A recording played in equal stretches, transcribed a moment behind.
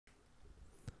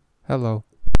Hello,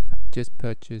 just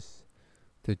purchased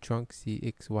the Tronxy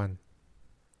X1.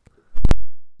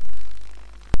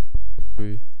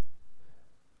 Through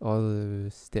all the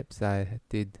steps I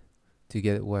did to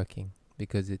get it working,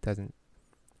 because it doesn't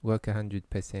work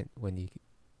 100% when you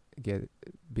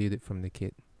build it from the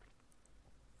kit.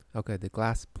 Okay, the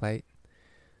glass plate,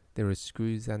 there are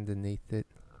screws underneath it,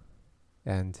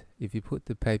 and if you put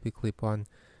the paper clip on,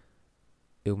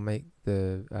 it'll make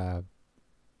the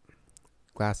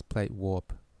glass plate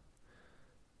warp.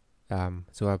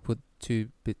 So I put 2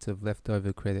 bits of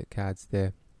leftover credit cards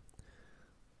there,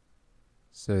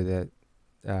 so that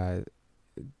the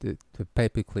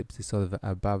paper clips are sort of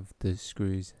above the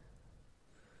screws,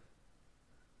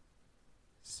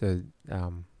 so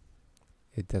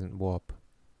it doesn't warp.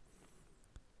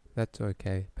 That's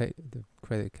okay. The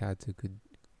credit cards are good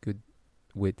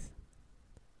width,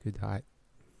 good height.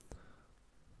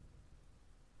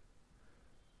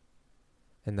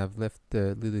 And I've left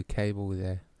the little cable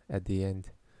there at the end,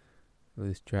 the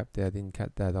little strap there. I didn't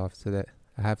cut that off, so that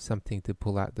I have something to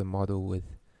pull out the model with.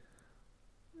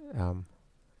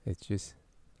 It's just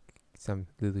some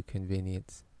little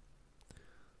convenience.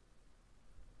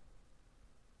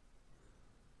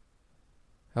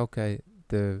 Okay,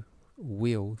 the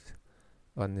wheels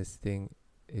on this thing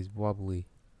is wobbly.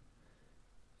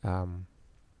 I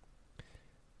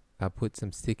put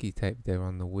some sticky tape there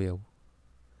on the wheel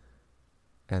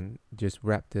and just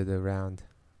wrapped it around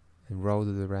and rolled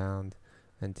it around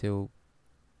until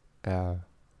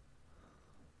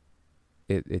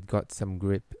it got some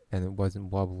grip and it wasn't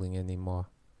wobbling anymore.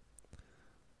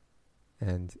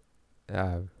 And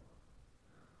yeah,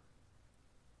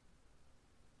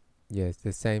 it's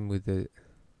the same with the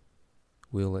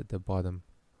wheel at the bottom.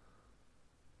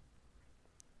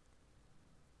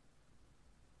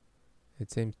 It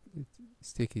seems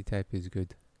sticky tape is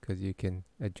good because you can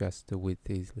adjust the width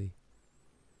easily.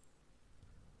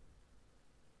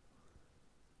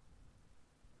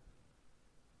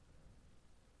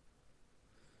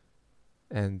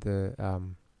 And the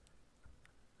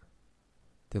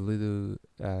little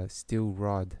steel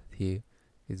rod here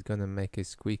is gonna make a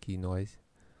squeaky noise,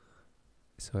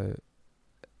 so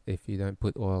if you don't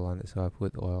put oil on it, so I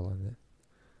put oil on it.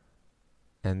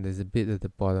 And there's a bit at the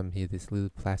bottom here, this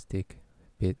little plastic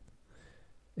bit.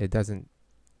 It doesn't,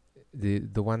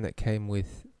 the one that came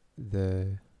with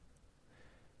the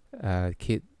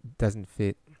kit doesn't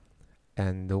fit,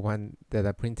 and the one that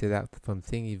I printed out from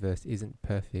Thingiverse isn't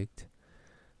perfect.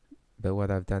 But what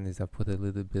I've done is I put a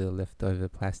little bit of leftover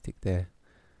plastic there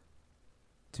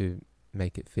to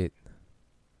make it fit.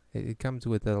 It comes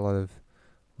with a lot of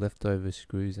leftover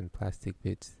screws and plastic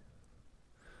bits.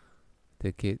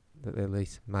 The kit, at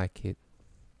least my kit.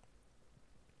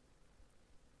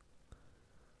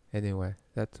 Anyway,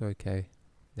 that's okay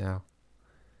now.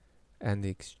 And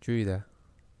the extruder,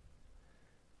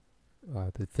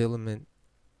 the filament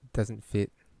doesn't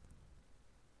fit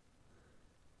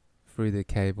through the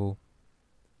cable.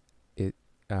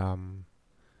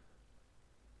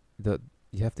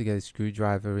 You have to get a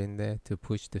screwdriver in there to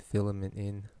push the filament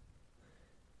in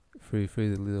through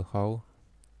the little hole,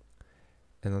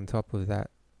 and on top of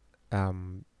that,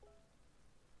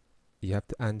 you have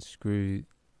to unscrew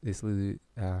this little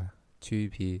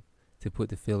tube here to put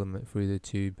the filament through the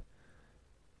tube,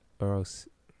 or else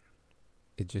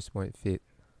it just won't fit.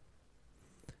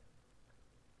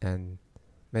 And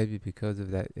maybe because of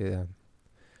that,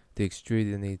 the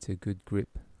extruder needs a good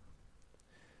grip,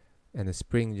 and the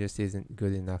spring just isn't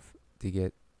good enough to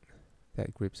get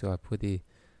that grip. So I put a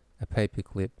paper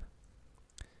clip,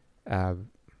 a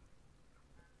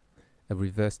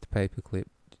reversed paper clip,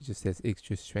 just as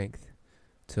extra strength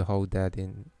to hold that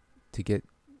in, to get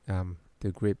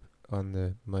the grip on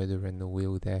the motor and the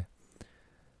wheel there,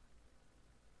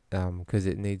 because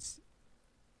it needs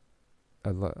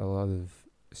a lot of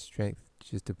strength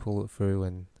just to pull it through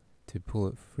and to pull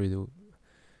it through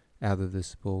out of the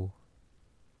spool.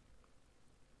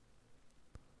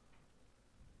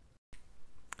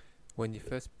 When you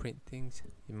first print things,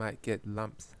 you might get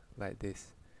lumps like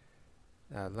this.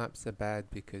 Lumps are bad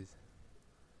because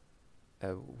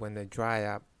when they dry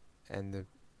up and the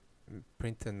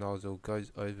printer nozzle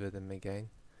goes over them again,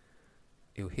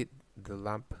 it'll hit the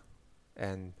lump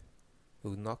and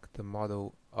it'll knock the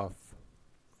model off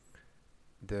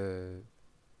the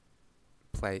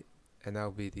plate, and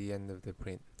that'll be the end of the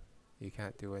print. You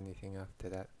can't do anything after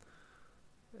that.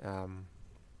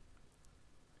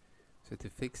 So to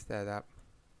fix that up,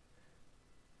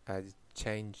 I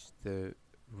changed the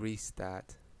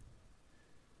restart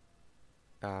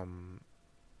value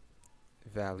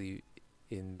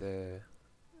in the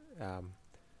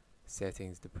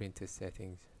settings, the printer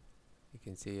settings, You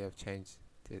can see I've changed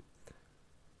it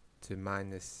to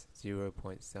minus 0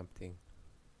 point something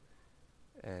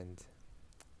and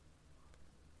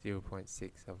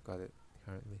 0.6. I've got it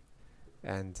currently,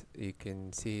 and you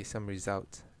can see some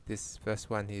results. This first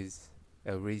one is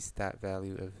a restart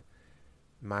value of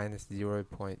minus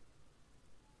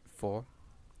 0.4,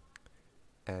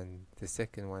 and the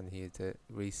second one here is a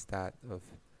restart of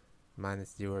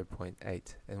minus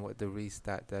 0.8. And what the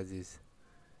restart does is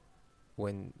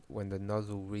when the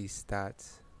nozzle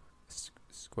restarts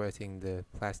squirting the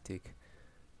plastic,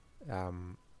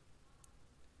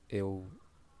 it'll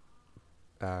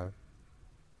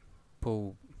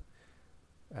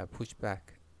push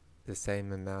back the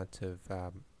same amount of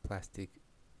plastic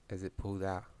as it pulled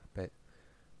out. But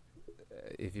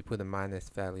if you put a minus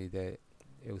value there,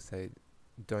 it will say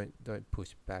don't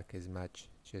push back as much,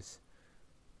 just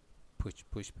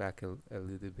push back a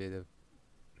little bit of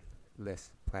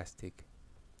less plastic.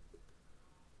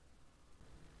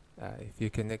 If you're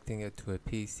connecting it to a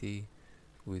PC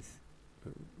with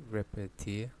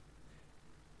Repetier,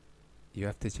 you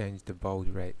have to change the baud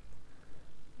rate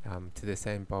to the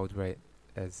same baud rate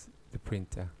as the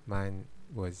printer. Mine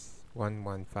was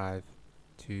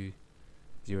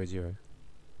 115200.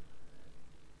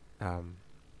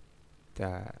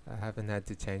 I haven't had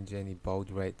to change any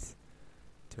baud rates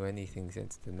to anything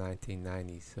since the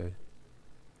 1990s, so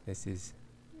this is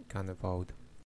kind of old.